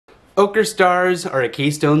Ochre stars are a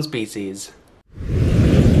keystone species.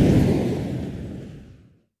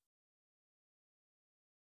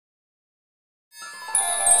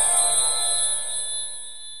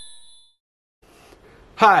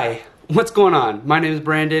 Hi, what's going on? My name is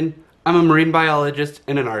Brandon. I'm a marine biologist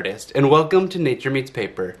and an artist, and welcome to Nature Meets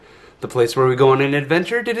Paper, the place where we go on an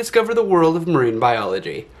adventure to discover the world of marine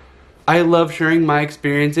biology. I love sharing my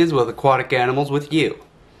experiences with aquatic animals with you.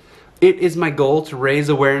 It is my goal to raise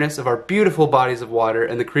awareness of our beautiful bodies of water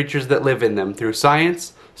and the creatures that live in them through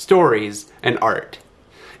science, stories, and art.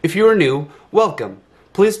 If you are new, welcome.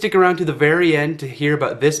 Please stick around to the very end to hear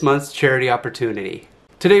about this month's charity opportunity.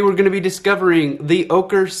 Today we're going to be discovering the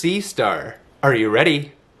Ochre Sea Star. Are you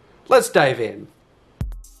ready? Let's dive in.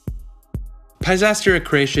 Pisaster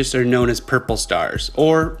ochracheus are known as purple stars,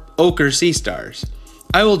 or ochre sea stars.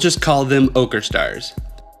 I will just call them ochre stars.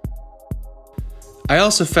 I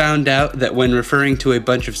also found out that when referring to a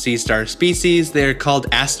bunch of sea star species, they are called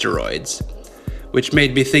asteroids, which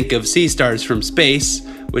made me think of sea stars from space,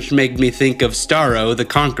 which made me think of Starro the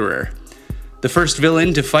Conqueror, the first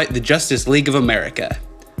villain to fight the Justice League of America.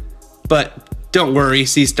 But don't worry,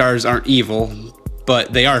 sea stars aren't evil,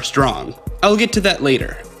 but they are strong. I'll get to that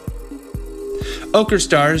later. Ochre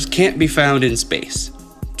stars can't be found in space,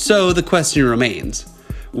 so the question remains,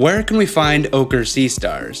 where can we find ochre sea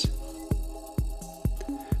stars?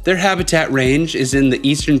 Their habitat range is in the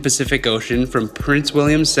eastern Pacific Ocean from Prince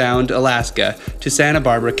William Sound, Alaska to Santa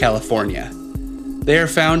Barbara, California. They are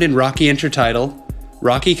found in rocky intertidal,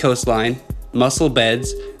 rocky coastline, mussel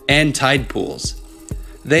beds, and tide pools.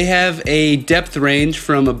 They have a depth range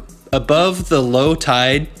from above the low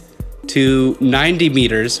tide to 90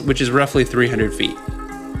 meters, which is roughly 300 feet.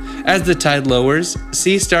 As the tide lowers,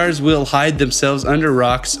 sea stars will hide themselves under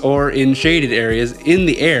rocks or in shaded areas in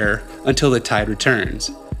the air until the tide returns.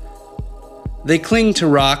 They cling to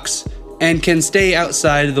rocks and can stay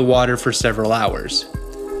outside of the water for several hours.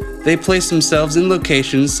 They place themselves in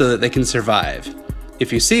locations so that they can survive.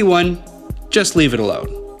 If you see one, just leave it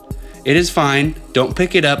alone. It is fine, don't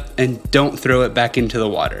pick it up, and don't throw it back into the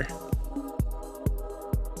water.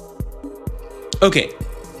 Okay,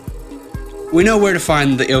 we know where to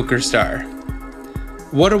find the ochre star.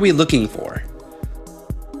 What are we looking for?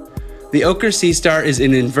 The ochre sea star is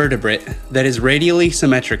an invertebrate that is radially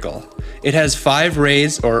symmetrical. It has 5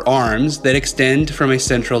 rays or arms that extend from a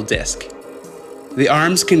central disc. The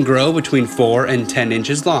arms can grow between 4 and 10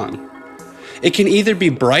 inches long. It can either be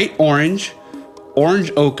bright orange,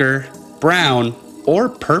 orange ochre, brown, or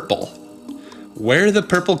purple. Where the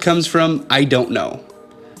purple comes from, I don't know.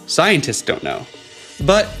 Scientists don't know.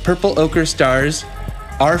 But purple ochre stars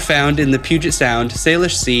are found in the Puget Sound,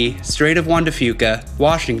 Salish Sea, Strait of Juan de Fuca,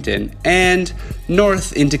 Washington, and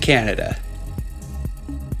north into Canada.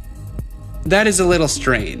 That is a little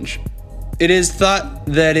strange. It is thought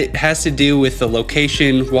that it has to do with the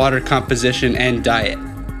location, water composition, and diet.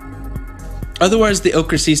 Otherwise, the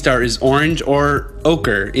ochre sea star is orange or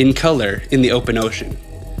ochre in color in the open ocean.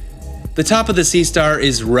 The top of the sea star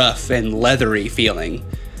is rough and leathery feeling.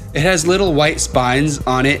 It has little white spines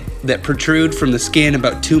on it that protrude from the skin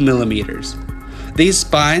about 2 millimeters. These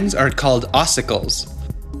spines are called ossicles.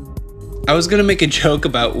 I was going to make a joke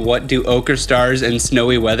about what do ochre stars and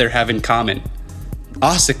snowy weather have in common.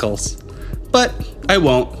 Ossicles. But I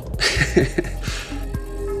won't.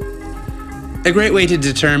 A great way to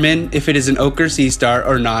determine if it is an ochre sea star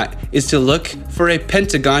or not is to look for a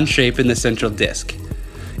pentagon shape in the central disc.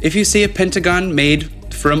 If you see a pentagon made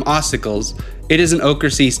from ossicles, it is an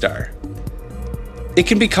ochre sea star. It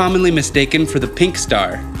can be commonly mistaken for the pink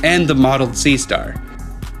star and the mottled sea star,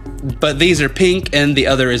 but these are pink and the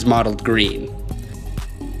other is mottled green.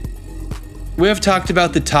 We have talked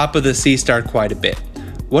about the top of the sea star quite a bit.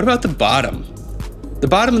 What about the bottom? The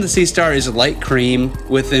bottom of the sea star is light cream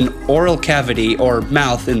with an oral cavity or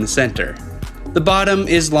mouth in the center. The bottom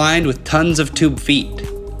is lined with tons of tube feet.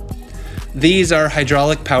 These are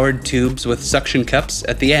hydraulic powered tubes with suction cups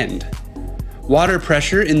at the end. Water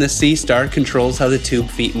pressure in the sea star controls how the tube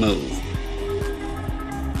feet move.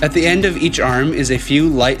 At the end of each arm is a few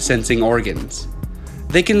light sensing organs.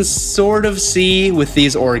 They can sort of see with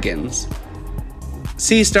these organs.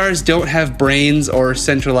 Sea stars don't have brains or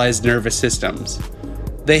centralized nervous systems.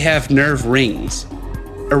 They have nerve rings.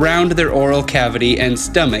 Around their oral cavity and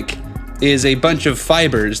stomach is a bunch of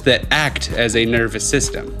fibers that act as a nervous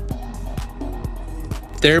system.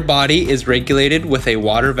 Their body is regulated with a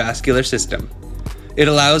water vascular system. It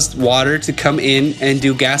allows water to come in and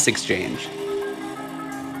do gas exchange.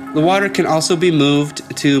 The water can also be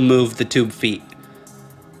moved to move the tube feet.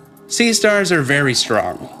 Sea stars are very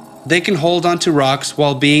strong. They can hold onto rocks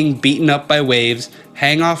while being beaten up by waves,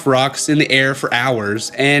 hang off rocks in the air for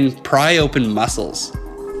hours, and pry open mussels.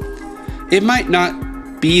 It might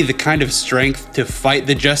not be the kind of strength to fight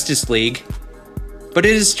the Justice League, but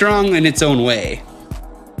it is strong in its own way.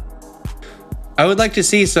 I would like to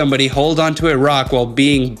see somebody hold onto a rock while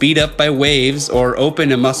being beat up by waves or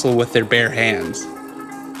open a mussel with their bare hands.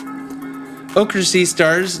 Ochre Sea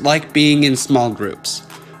Stars like being in small groups,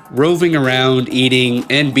 roving around, eating,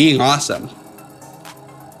 and being awesome.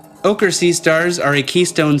 Ochre Sea Stars are a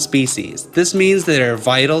keystone species. This means they are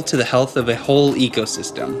vital to the health of a whole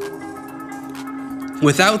ecosystem.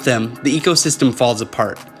 Without them, the ecosystem falls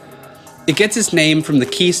apart. It gets its name from the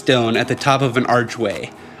keystone at the top of an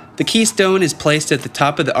archway. The keystone is placed at the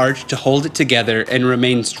top of the arch to hold it together and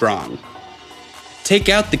remain strong. Take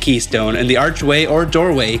out the keystone and the archway or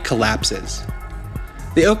doorway collapses.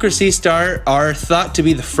 The Ochre Sea Star are thought to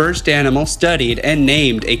be the first animal studied and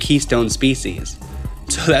named a keystone species.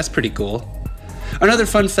 So that's pretty cool. Another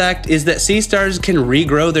fun fact is that sea stars can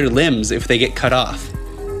regrow their limbs if they get cut off.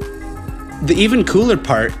 The even cooler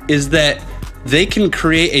part is that they can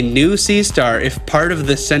create a new sea star if part of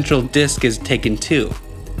the central disk is taken too.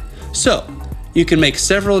 So, you can make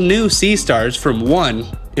several new sea stars from one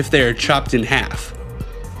if they are chopped in half.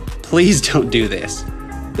 Please don't do this.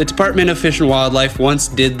 The Department of Fish and Wildlife once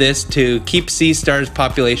did this to keep sea stars'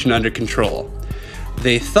 population under control.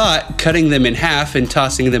 They thought cutting them in half and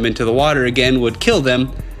tossing them into the water again would kill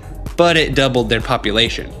them, but it doubled their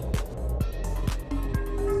population.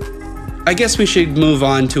 I guess we should move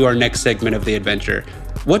on to our next segment of the adventure.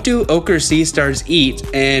 What do ochre sea stars eat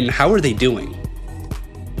and how are they doing?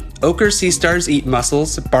 Ochre sea stars eat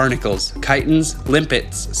mussels, barnacles, chitons,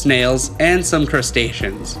 limpets, snails, and some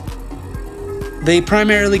crustaceans. They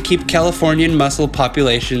primarily keep Californian mussel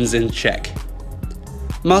populations in check.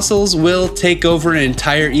 Mussels will take over an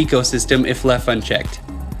entire ecosystem if left unchecked.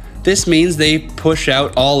 This means they push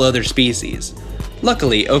out all other species.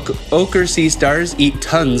 Luckily, ochre sea stars eat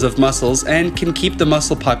tons of mussels and can keep the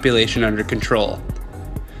mussel population under control.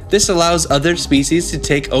 This allows other species to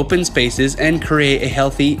take open spaces and create a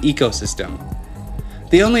healthy ecosystem.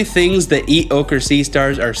 The only things that eat ochre sea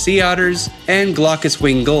stars are sea otters and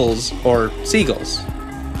glaucous-winged gulls, or seagulls.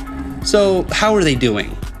 So how are they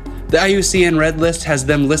doing? The IUCN Red List has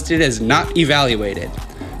them listed as not evaluated.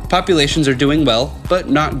 Populations are doing well, but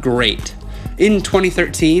not great. In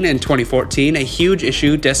 2013 and 2014, a huge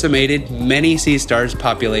issue decimated many sea stars'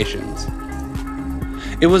 populations.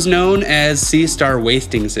 It was known as sea star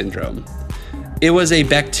wasting syndrome. It was a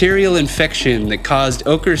bacterial infection that caused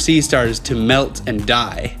ochre sea stars to melt and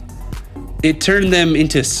die. It turned them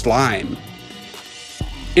into slime.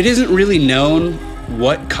 It isn't really known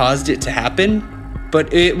what caused it to happen,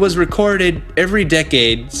 but it was recorded every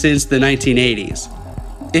decade since the 1980s.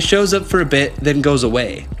 It shows up for a bit, then goes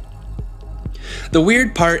away. The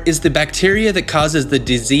weird part is the bacteria that causes the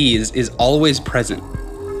disease is always present.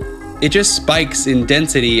 It just spikes in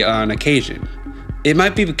density on occasion. It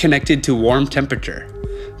might be connected to warm temperature,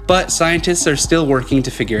 but scientists are still working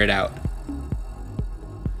to figure it out.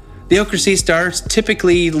 The ochre sea star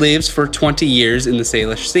typically lives for 20 years in the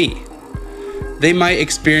Salish Sea. They might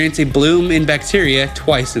experience a bloom in bacteria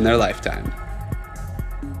twice in their lifetime.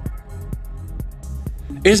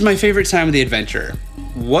 It is my favorite time of the adventure.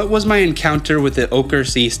 What was my encounter with the ochre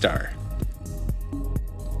sea star?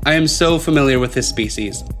 I am so familiar with this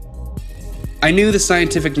species. I knew the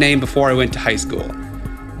scientific name before I went to high school.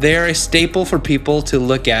 They are a staple for people to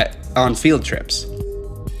look at on field trips.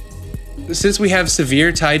 Since we have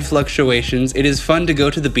severe tide fluctuations, it is fun to go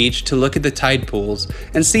to the beach to look at the tide pools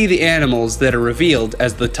and see the animals that are revealed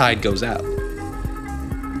as the tide goes out.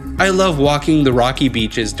 I love walking the rocky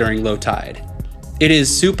beaches during low tide. It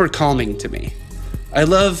is super calming to me. I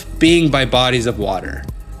love being by bodies of water.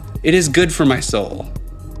 It is good for my soul.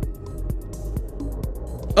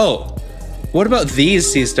 Oh, what about these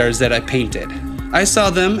sea stars that I painted? I saw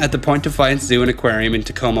them at the Point Defiance Zoo and Aquarium in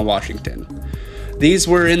Tacoma, Washington. These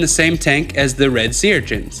were in the same tank as the red sea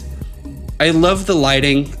urchins. I love the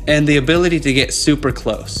lighting and the ability to get super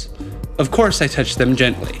close. Of course I touch them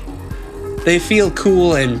gently. They feel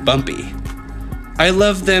cool and bumpy. I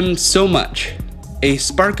love them so much. A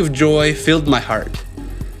spark of joy filled my heart.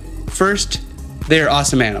 First, they are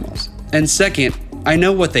awesome animals. And second, I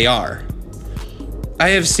know what they are. I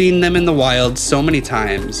have seen them in the wild so many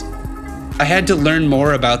times. I had to learn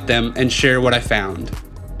more about them and share what I found.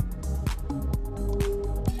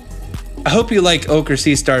 I hope you like ochre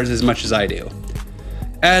sea stars as much as I do.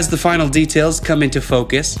 As the final details come into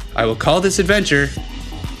focus, I will call this adventure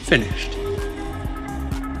finished.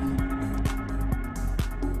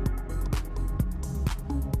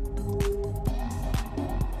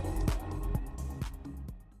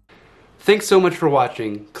 Thanks so much for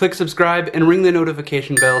watching. Click subscribe and ring the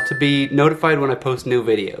notification bell to be notified when I post new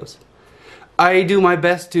videos. I do my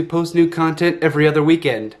best to post new content every other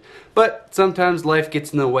weekend, but sometimes life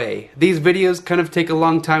gets in the way. These videos kind of take a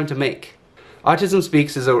long time to make. Autism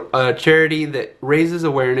Speaks is a charity that raises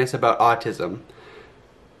awareness about autism.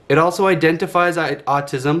 It also identifies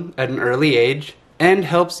autism at an early age and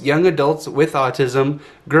helps young adults with autism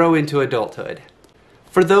grow into adulthood.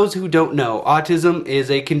 For those who don't know, autism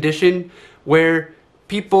is a condition where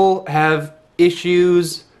people have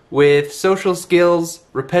issues with social skills,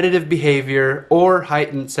 repetitive behavior, or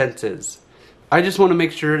heightened senses. I just want to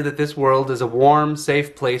make sure that this world is a warm,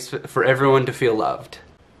 safe place for everyone to feel loved.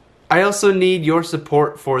 I also need your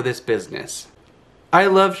support for this business. I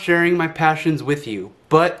love sharing my passions with you,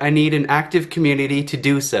 but I need an active community to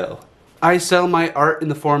do so. I sell my art in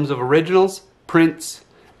the forms of originals, prints,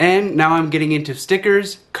 and now I'm getting into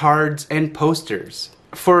stickers, cards, and posters.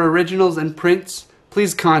 For originals and prints,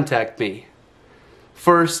 please contact me.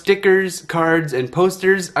 For stickers, cards, and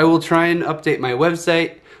posters, I will try and update my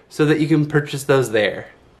website so that you can purchase those there.